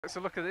So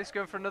look at this,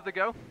 going for another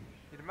go.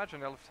 You'd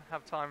imagine he'll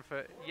have time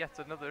for yet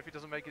another if he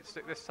doesn't make it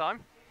stick this time.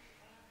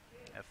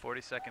 At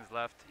 40 seconds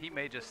left, he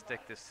may just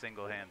stick this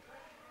single hand.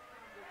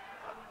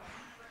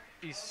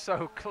 He's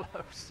so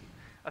close.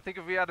 I think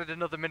if we added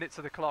another minute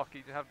to the clock,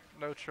 he'd have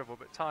no trouble,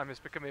 but time is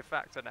becoming a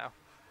factor now.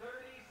 30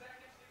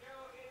 seconds to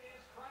go, it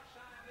is crunch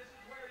time. This is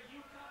where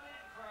you come in,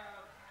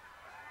 crowd.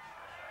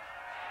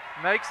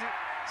 Makes it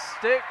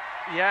stick,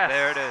 yes.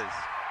 There it is.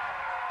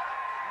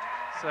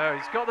 So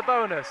he's got the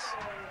bonus.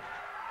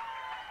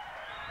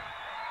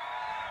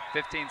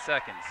 15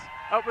 seconds.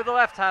 Up with the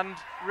left hand,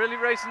 really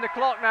racing the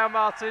clock now,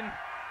 Martin.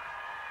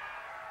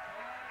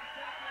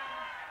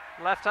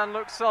 Left hand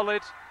looks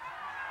solid.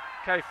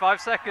 Okay,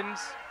 5 seconds.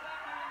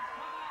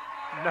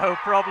 No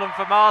problem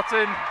for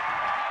Martin.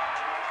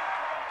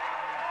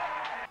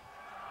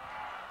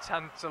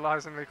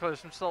 Tantalisingly close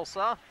from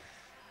Solsar.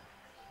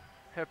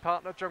 Her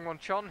partner, Jungwon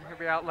Chon, he'll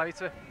be out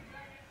later.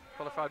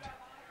 Qualified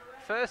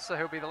first, so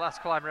he'll be the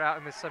last climber out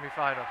in this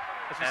semi-final.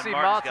 As we And see,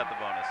 Martin's got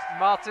the bonus.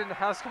 Martin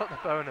has got the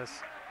bonus.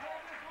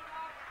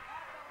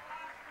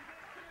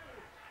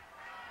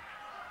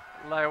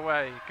 Lay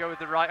away, go with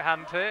the right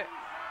hand here.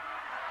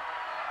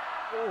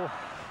 Oh.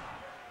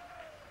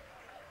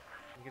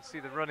 You can see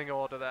the running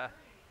order there.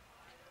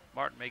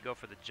 Martin may go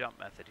for the jump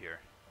method here.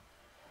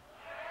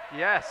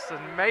 Yes,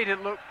 and made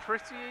it look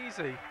pretty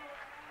easy.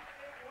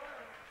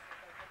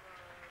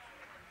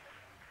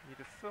 You'd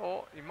have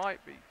thought he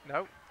might be.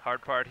 No.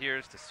 Hard part here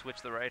is to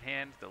switch the right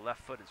hand. The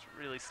left foot is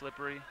really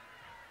slippery.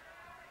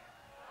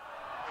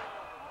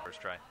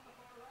 First try.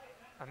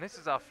 And this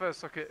is our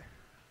first look at,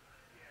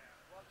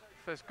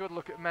 first good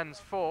look at men's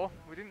four.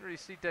 We didn't really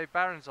see Dave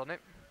Barron's on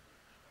it.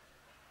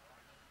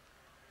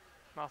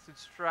 Martin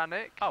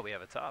Stráník. Oh, we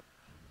have a top.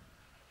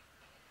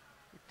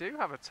 We do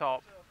have a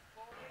top.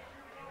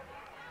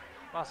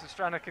 Martin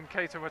Stráník and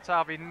Keita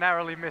Watabe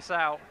narrowly miss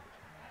out.